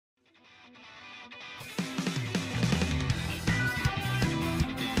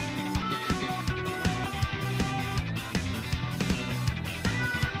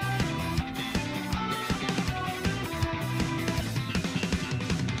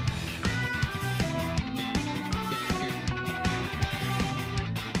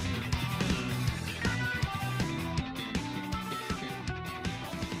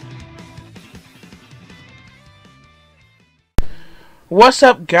What's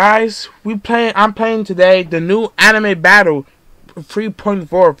up, guys? I'm playing today the new anime battle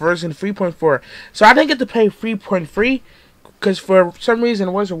 3.4 version 3.4. So I didn't get to play 3.3 because for some reason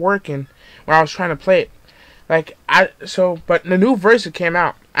it wasn't working when I was trying to play it. But the new version came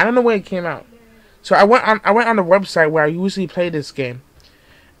out. I don't know when it came out. So I went on the website where I usually play this game,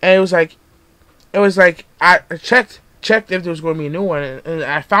 and it was like I checked if there was going to be a new one, and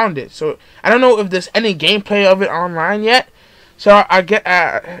I found it. So I don't know if there's any gameplay of it online yet. So I get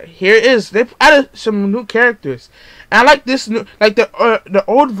here it is. They added some new characters, and I like this new, like the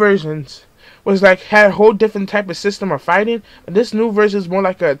old versions was like had a whole different type of system of fighting, but this new version is more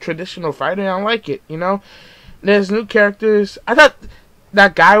like a traditional fighting. I like it, you know. There's new characters. I thought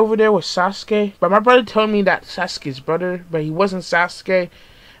that guy over there was Sasuke, but my brother told me that Sasuke's brother, but he wasn't Sasuke.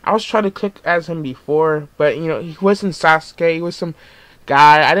 I was trying to click as him before, but you know he wasn't Sasuke. He was some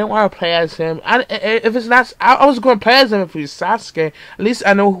guy. I didn't want to play as him. If it's not, I was going to play as him if he's Sasuke. At least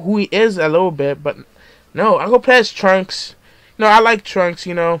I know who he is a little bit. But no, I go play as Trunks. You know, I like Trunks.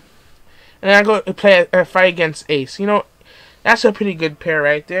 You know, and I go play a fight against Ace. You know, that's a pretty good pair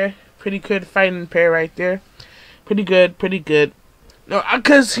right there. Pretty good fighting pair right there. Pretty good. Pretty good. No,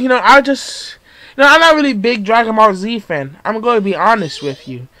 because you know I'm not really a big Dragon Ball Z fan. I'm going to be honest with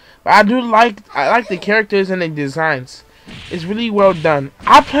you, but I like the characters and the designs. It's really well done.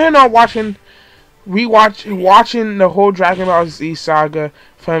 I plan on watching the whole Dragon Ball Z saga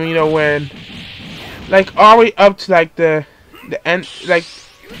from when like all the way up to like the end. Like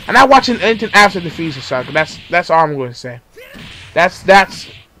I'm not watching anything after the Frieza saga. That's all I'm going to say. That's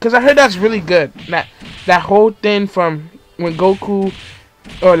because I heard that's really good. That whole thing from when Goku,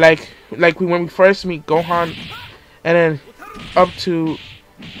 or like when we first meet Gohan, and then up to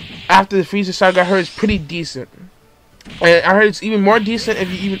after the Frieza saga, I heard it's pretty decent. And I heard it's even more decent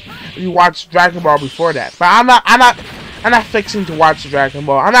if you watch Dragon Ball before that. But I'm not fixing to watch Dragon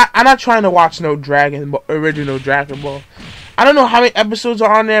Ball. I'm not trying to watch no original Dragon Ball. I don't know how many episodes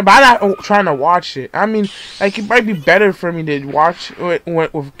are on there, but I'm not trying to watch it. I mean, like it might be better for me to watch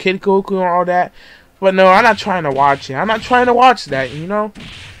with Kid Goku and all that. But no, I'm not trying to watch it. I'm not trying to watch that, you know.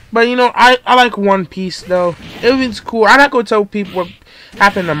 But you know, I like One Piece though. It was cool. I'm not gonna tell people what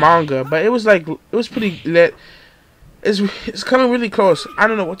happened in the manga, but it was pretty lit. It's coming really close. I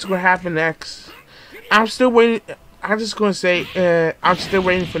don't know what's going to happen next. I'm still waiting. I'm just going to say I'm still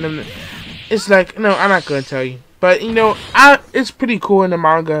waiting for them. It's like, no, I'm not going to tell you. But, you know, it's pretty cool in the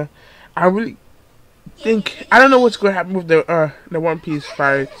manga. I really think, I don't know what's going to happen with the One Piece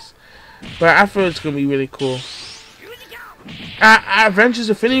fights. But I feel it's going to be really cool. Avengers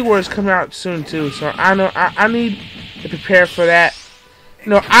Infinity War is coming out soon, too. So I know I need to prepare for that.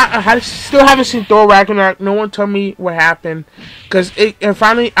 No, I still haven't seen Thor Ragnarok. No one told me what happened, and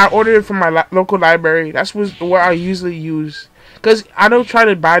finally I ordered it from my local library. That's what I usually use, cause I don't try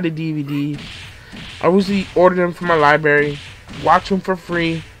to buy the DVD. I usually order them from my library, watch them for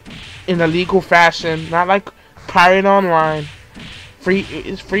free, in a legal fashion, not like pirate online.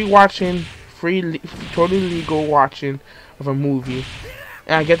 It's free watching, totally legal watching of a movie,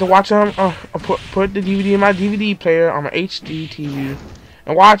 and I get to watch them. Put the DVD in my DVD player on my HD TV.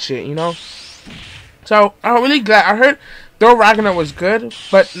 And watch it, you know. So I'm really glad. I heard Thor Ragnarok was good,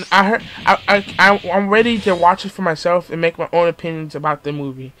 but I'm ready to watch it for myself and make my own opinions about the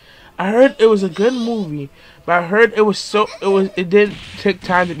movie. I heard it was a good movie, but I heard it didn't take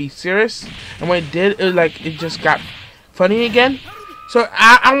time to be serious, and when it did, it just got funny again. So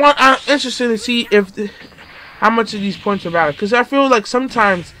I'm interested to see how much of these points are valid, because I feel like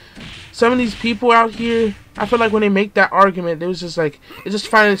sometimes some of these people out here, I feel like when they make that argument, it's just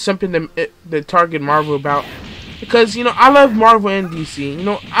finding something to target Marvel about. Because, you know, I love Marvel and DC. You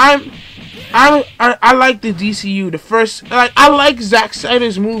know, I like the DCU. The first, I like Zack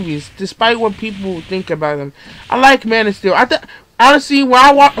Snyder's movies, despite what people think about them. I like Man of Steel. Honestly, when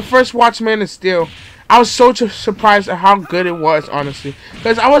I first watched Man of Steel, I was so surprised at how good it was, honestly.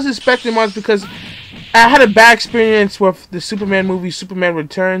 Because I wasn't expecting much, because I had a bad experience with the Superman movie, Superman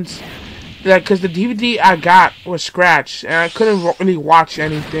Returns. Because the DVD I got was scratched, and I couldn't really watch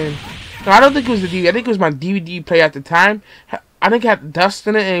anything. No, I don't think it was the DVD. I think it was my DVD player at the time. I think it had dust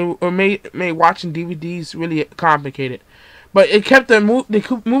in it, and it made watching DVDs really complicated. But it kept the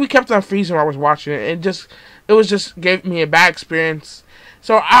movie kept on freezing while I was watching it. It just gave me a bad experience.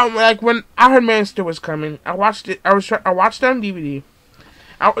 So when I heard Man of Steel was coming, I watched it. I watched it on DVD.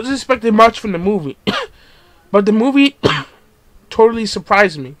 I wasn't expecting much from the movie, but the movie totally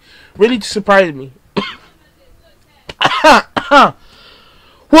surprised me. Really surprised me.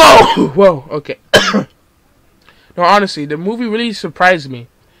 Whoa, okay. No, honestly, the movie really surprised me.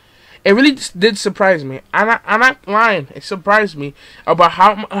 It really did surprise me. I'm not lying. It surprised me about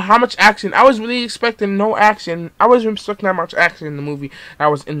how much action. I was really expecting no action. I wasn't expecting that much action in the movie that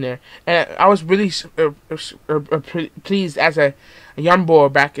was in there, and I was really pleased as a young boy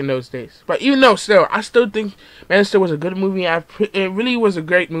back in those days. But even though, still, I still think Man of Steel was a good movie. It really was a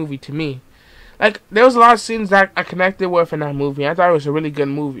great movie to me. Like, there was a lot of scenes that I connected with in that movie. I thought it was a really good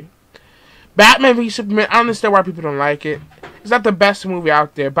movie. Batman v Superman, I understand why people don't like it. It's not the best movie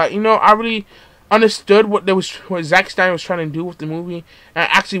out there, but I really understood what Zack Snyder was trying to do with the movie, and I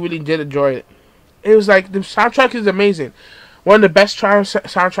actually really did enjoy it. It was like, the soundtrack is amazing. One of the best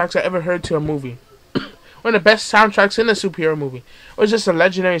soundtracks I ever heard to a movie. One of the best soundtracks in a superhero movie. It was just a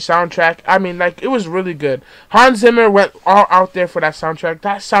legendary soundtrack. I mean, like, it was really good. Hans Zimmer went all out there for that soundtrack.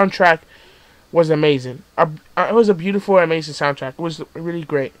 That soundtrack was amazing. It was a beautiful, amazing soundtrack. It was really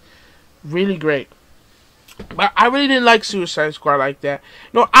great. Really great. But I really didn't like Suicide Squad like that.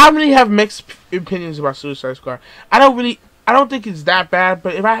 No, I really have mixed opinions about Suicide Squad. I don't think it's that bad,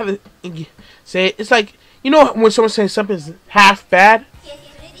 but if I have to say it, it's like, when someone says something's half bad,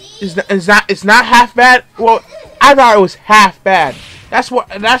 it's not half bad. Well, I thought it was half bad. That's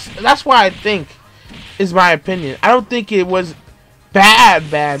why I think is my opinion. I don't think it was bad,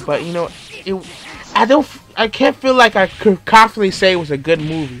 but I can't feel like I could confidently say it was a good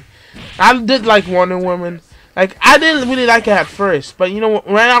movie. I did like Wonder Woman. Like, I didn't really like it at first, but when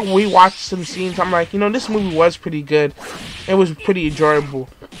I rewatched some scenes, I'm like, this movie was pretty good. It was pretty enjoyable.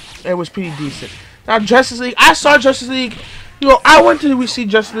 It was pretty decent. Now, Justice League, I saw Justice League. I went to see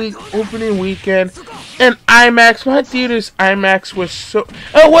Justice League opening weekend in IMAX. My theater's IMAX was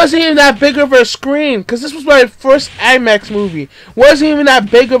it wasn't even that big of a screen, because this was my first IMAX movie. Wasn't even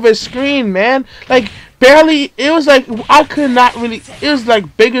that big of a screen, man. Like, barely. It was like, I could not really. It was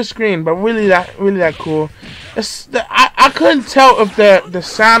like bigger screen, but really that cool. I couldn't tell if the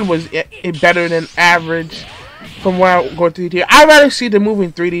sound was better than average from when I go to the theater. I'd rather see the movie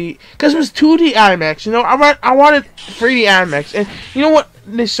in 3D, because it was 2D IMAX. I wanted 3D IMAX, and you know what?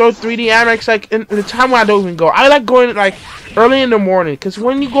 They showed 3D IMAX like in the time when I don't even go. I like going like early in the morning, because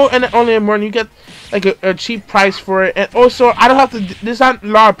when you go early in the morning, you get like a cheap price for it, and also I don't have to. There's not a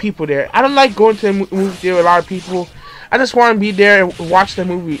lot of people there. I don't like going to the movie theater with a lot of people. I just want to be there and watch the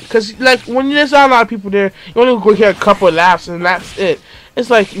movie, because like when there's not a lot of people there, you only go hear a couple of laughs and that's it. It's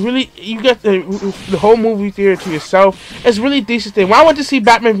like, really, you get the whole movie theater to yourself. It's really decent thing. When I went to see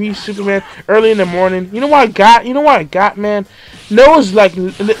Batman v Superman early in the morning, you know what I got, man? There was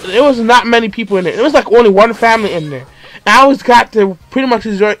not many people in there. It was like only one family in there. And I got to pretty much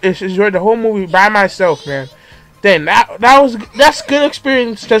enjoy the whole movie by myself, man. Then that's good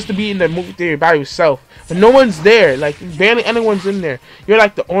experience, just to be in the movie theater by yourself. But no one's there. Like, barely anyone's in there. You're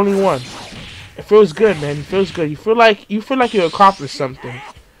like the only one. It feels good, man. It feels good. You feel like you accomplished something.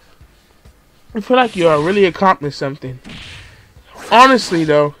 You feel like you really accomplished something. Honestly,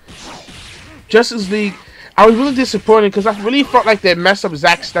 though, Justice League, I was really disappointed, because I really felt like they messed up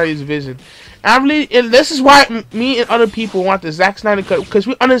Zack Snyder's vision. And this is why me and other people want the Zack Snyder cut, because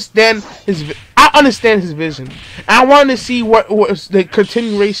I understand his vision. And I wanted to see what was the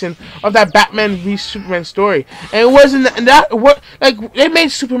continuation of that Batman v Superman story. And it wasn't they made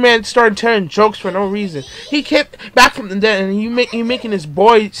Superman start telling jokes for no reason. He kept back from the dead, and you making this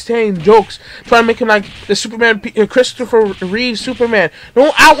boy saying jokes, trying to make him like the Superman, Christopher Reeve Superman.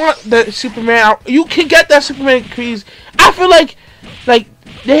 No, I want the Superman. You can get that Superman, please. I feel like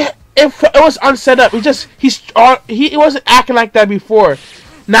it was unset up. He wasn't acting like that before.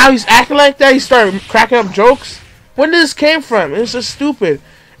 Now he's acting like that. He started cracking up jokes. When did this came from? It's just stupid.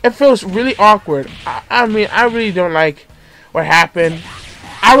 It feels really awkward. I mean, I really don't like what happened.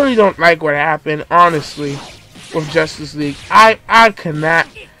 I really don't like what happened, honestly, with Justice League. I cannot,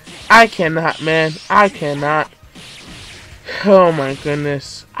 man. I cannot. Oh my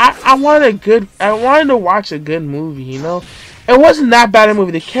goodness. I wanted to watch a good movie, It wasn't that bad a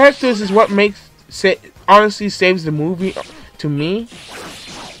movie. The characters is what honestly saves the movie to me.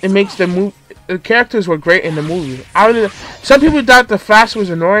 It makes the characters were great in the movie. Some people thought the Flash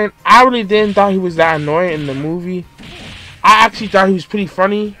was annoying. I really didn't thought he was that annoying in the movie. I actually thought he was pretty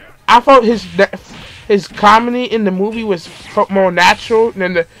funny. I thought his comedy in the movie was more natural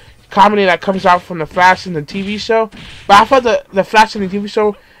than the comedy that comes out from the Flash in the TV show. But I thought the Flash in the TV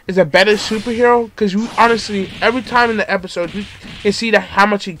show is a better superhero, because honestly, every time in the episode, we can see how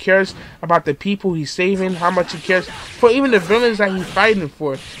much he cares about the people he's saving, how much he cares for even the villains that he's fighting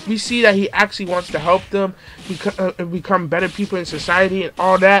for. We see that he actually wants to help them become better people in society and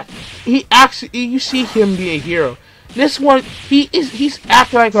all that. You see him be a hero. This one, he's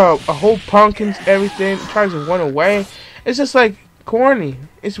acting like a whole punk and everything, tries to run away. It's just like, corny.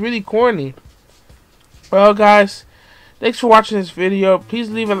 It's really corny. Well, guys, thanks for watching this video. Please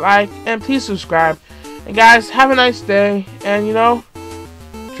leave a like and please subscribe. And guys, have a nice day. And you know,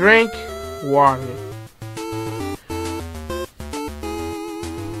 drink water.